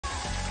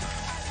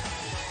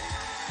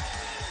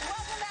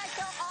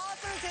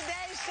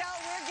show,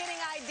 we're getting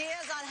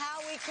ideas on how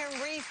we can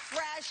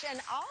refresh,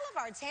 and all of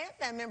our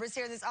TAM members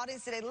here in this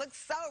audience today look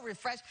so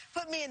refreshed.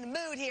 Put me in the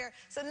mood here.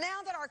 So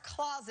now that our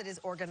closet is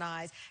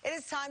organized, it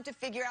is time to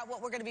figure out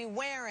what we're going to be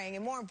wearing,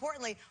 and more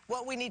importantly,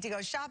 what we need to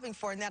go shopping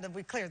for now that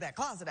we cleared that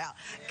closet out.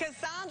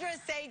 Cassandra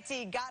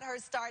Sethi got her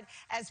start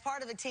as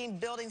part of a team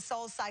building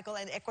SoulCycle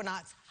and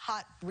Equinox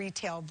hot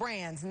retail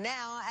brands.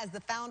 Now, as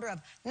the founder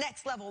of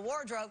Next Level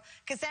Wardrobe,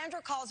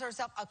 Cassandra calls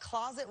herself a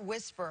closet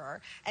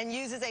whisperer and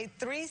uses a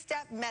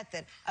three-step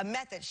method, a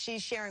method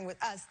she's sharing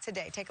with us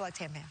today. Take a look,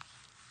 Tam Pam.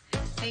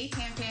 Hey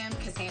Tam Pam,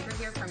 Cassandra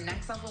here from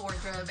Next Level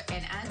Wardrobe,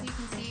 and as you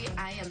can see,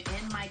 I am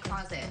in my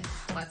closet.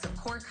 Lots of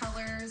core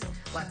colors,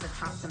 lots of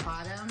tops and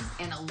bottoms,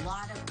 and a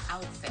lot of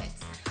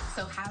outfits.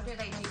 So how did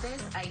I do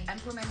this? I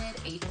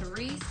implemented a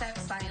three-step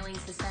styling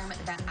system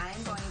that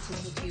I'm going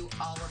to teach you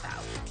all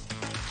about.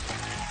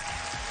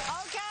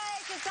 Okay,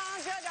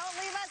 Cassandra, don't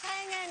leave us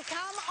hanging.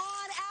 Come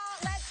on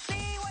out. Let's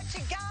see what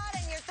you got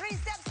in your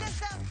three-step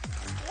system.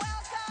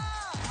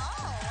 Welcome.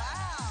 Oh,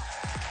 wow.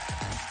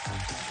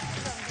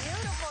 Some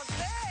beautiful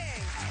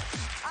things.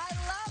 I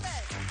love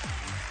it.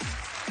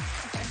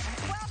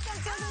 Welcome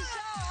to the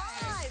show.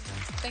 All right.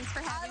 Thanks for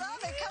having me. I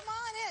love it. Come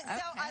on in. Okay.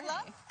 So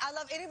I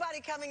love anybody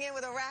coming in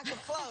with a rack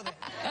of clothing.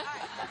 All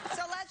right.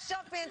 So let's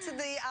jump into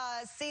the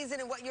season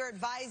and what you're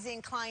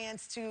advising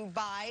clients to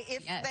buy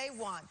if they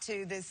want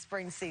to this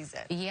spring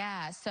season.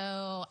 Yeah,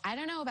 so I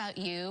don't know about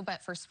you,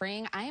 but for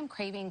spring, I am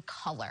craving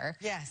color.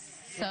 Yes.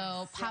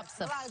 So pops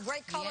of... A lot of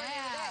great color in the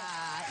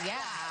day. Yeah.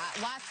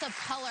 Lots of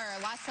color,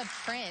 lots of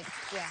print.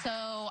 Yeah.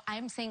 So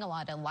I'm seeing a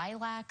lot of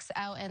lilacs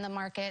out in the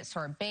market,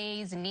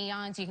 sorbets,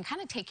 neons. You can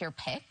kind of take your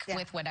pick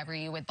with whatever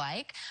you would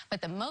like.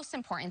 But the most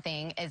important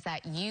thing is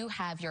that you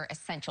have your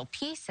essential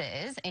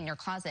pieces in your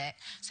closet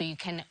so you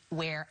can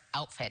wear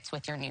outfits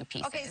with your new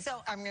pieces. Okay,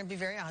 so I'm going to be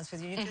very honest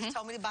with you. You just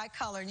told me to buy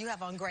color, and you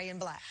have on gray and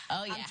black.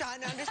 Oh, yeah. I'm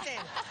trying to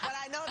understand. But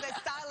I know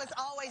that stylists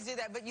always do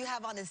that, but you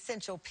have on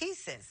essential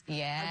pieces.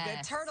 Yes. A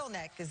good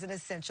turtleneck is an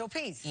essential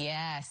piece.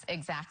 Yes,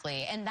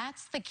 exactly. And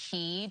that's the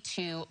key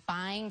to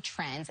buying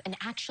trends and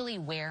actually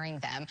wearing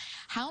them.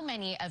 How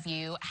many of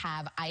you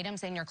have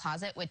items in your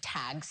closet with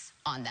tags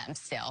on them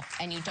still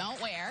and you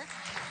don't wear?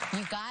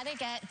 You got to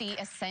get the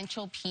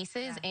essential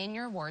pieces in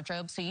your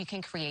wardrobe so you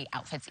can create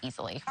outfits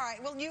easily. All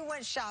right, well, you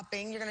went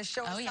shopping. You're going to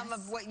show us some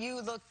of what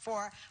you look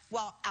for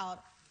while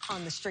out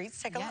on the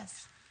streets. Take a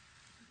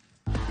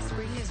look.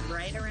 Spring is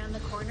right around the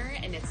corner,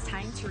 and it's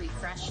time to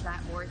refresh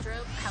that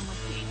wardrobe. Come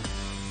with me.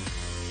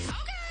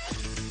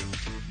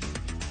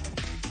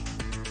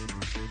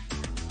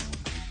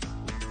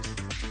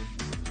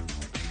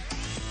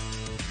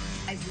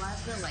 I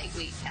love the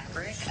lightweight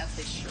fabric of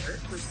the shirt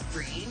for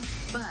spring,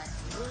 but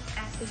look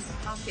at these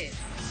pockets.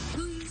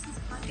 Who uses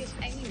pockets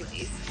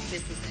anyways?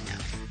 This is a no.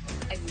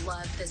 I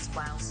love this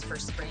blouse for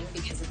spring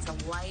because it's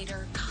a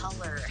lighter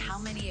color. How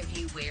many of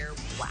you wear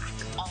black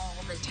all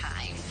the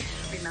time?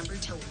 Remember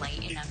to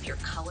lighten up your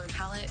color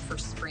palette for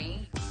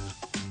spring.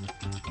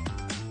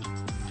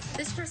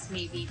 This dress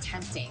may be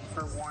tempting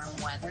for warm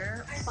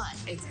weather, but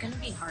it's going to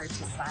be hard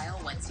to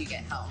style once you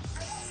get home,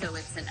 so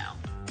it's a no.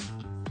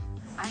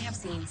 I have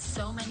seen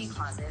so many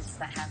closets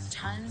that have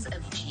tons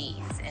of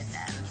jeans in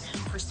them.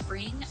 For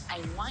spring, I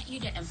want you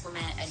to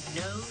implement a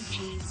no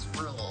jeans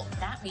rule.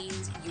 That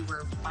means you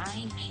are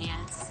buying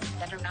pants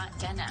that are not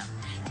denim.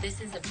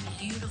 This is a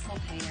beautiful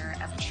pair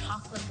of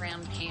chocolate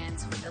brown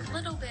pants with a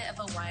little bit of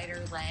a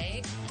wider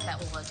leg that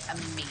will look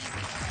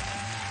amazing.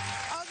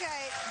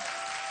 Okay,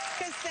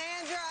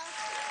 Cassandra,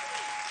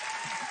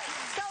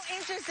 so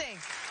interesting,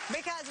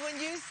 because when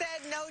you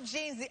said no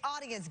jeans, the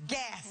audience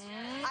gasped.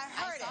 I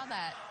heard it. I saw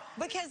that.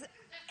 Because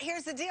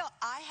here's the deal.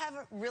 I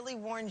haven't really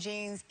worn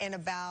jeans in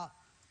about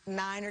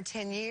 9 or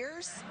 10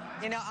 years.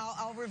 You know,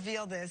 I'll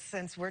reveal this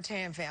since we're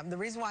Tam Fam. The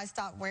reason why I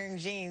stopped wearing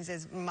jeans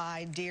is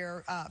my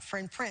dear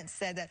friend Prince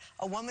said that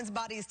a woman's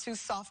body is too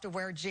soft to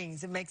wear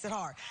jeans. It makes it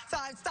hard. So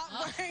I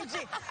stopped wearing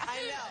jeans.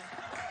 I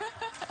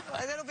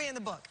know. It'll be in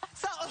the book.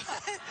 So,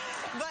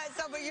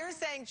 but you're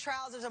saying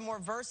trousers are more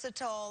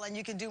versatile and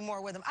you can do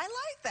more with them. I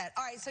like that.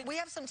 All right, so we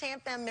have some Tam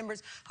Fam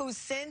members who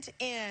sent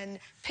in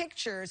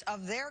pictures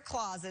of their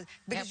closet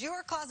because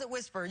you're a closet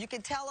whisperer. You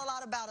can tell a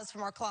lot about us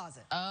from our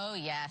closet. Oh,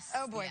 yes.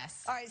 Oh, boy.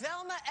 Yes. All right,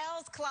 Velma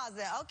L's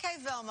closet. Okay,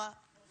 Velma.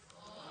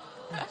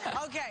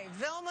 Okay,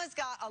 Velma's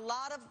got a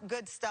lot of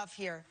good stuff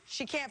here.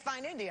 She can't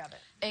find any of it.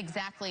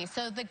 Exactly.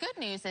 So the good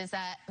news is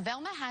that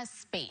Velma has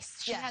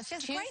space. She has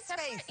great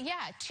separate,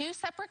 space. two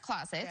separate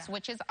closets,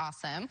 which is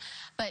awesome.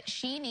 But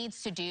she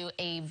needs to do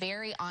a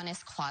very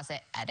honest closet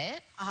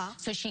edit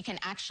so she can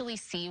actually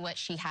see what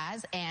she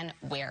has and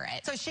wear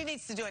it. So she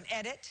needs to do an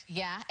edit?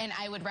 Yeah, and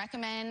I would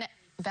recommend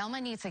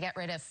Velma needs to get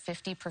rid of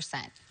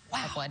 50% of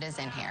what is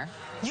in here.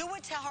 You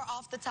would tell her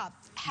off the top,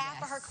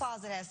 half of her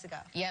closet has to go.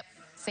 Yep.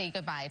 Say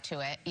goodbye to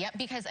it. Yep,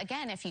 because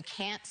again, if you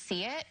can't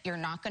see it, you're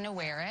not going to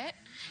wear it,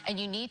 and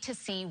you need to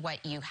see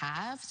what you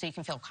have so you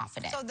can feel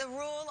confident. So the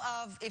rule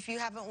of if you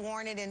haven't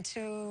worn it in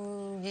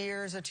 2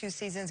 years or 2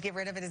 seasons, get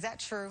rid of it, is that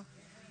true?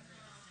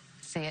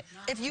 See it?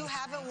 If you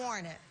haven't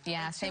worn it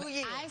Yeah, in 2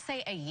 years. I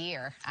say a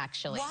year,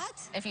 actually.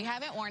 What? If you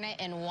haven't worn it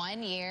in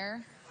 1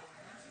 year,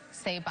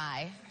 say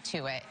bye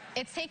to it.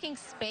 It's taking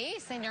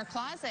space in your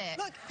closet.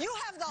 Look, you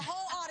have the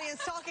whole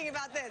audience talking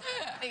about this.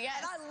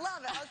 Yes. And I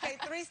love it. Okay,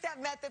 3-step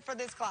method for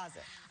this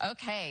closet.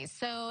 Okay,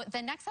 so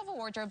the Next Level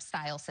Wardrobe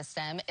Style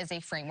System is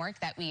a framework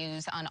that we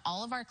use on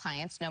all of our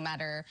clients, no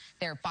matter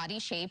their body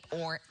shape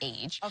or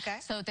age. Okay.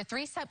 So the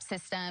 3-step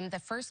system, the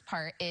first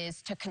part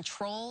is to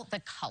control the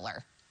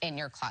color in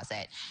your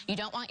closet. You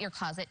don't want your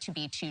closet to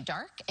be too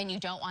dark, and you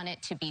don't want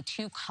it to be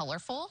too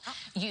colorful.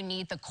 You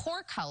need the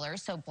core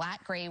colors, so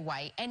black, gray,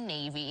 white, and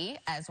navy,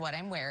 as what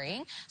I'm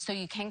wearing, so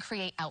you can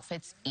create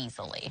outfits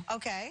easily.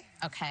 Okay.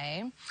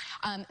 Okay.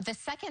 The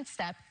second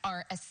step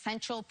are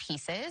essential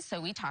pieces.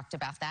 So we talked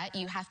about that.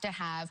 You have to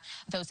have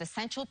those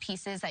essential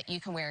pieces that you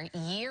can wear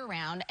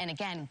year-round, and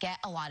again, get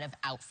a lot of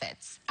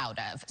outfits out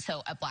of.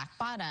 So a black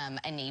bottom,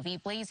 a navy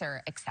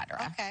blazer,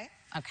 etc. Okay.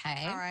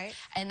 Okay. All right.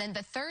 And then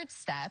the third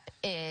step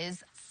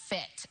is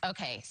fit.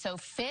 Okay, so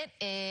fit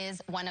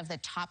is one of the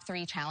top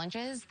 3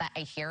 challenges that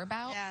I hear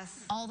about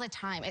all the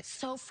time. It's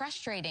so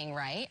frustrating,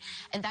 right?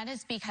 And that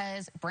is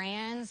because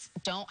brands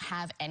don't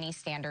have any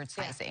standard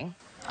sizing.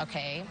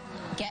 Okay,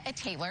 get a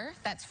tailor,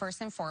 that's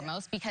first and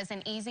foremost, because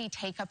an easy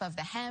take up of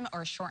the hem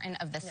or shorten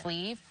of the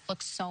sleeve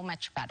looks so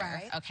much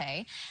better.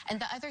 Okay, and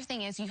the other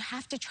thing is you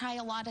have to try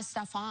a lot of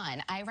stuff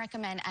on. I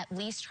recommend at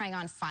least trying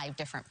on 5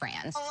 different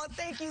brands. Oh,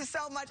 thank you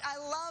so much. I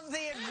love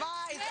the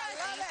advice. I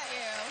love it.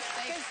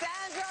 Thank you.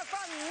 Cassandra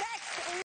from Next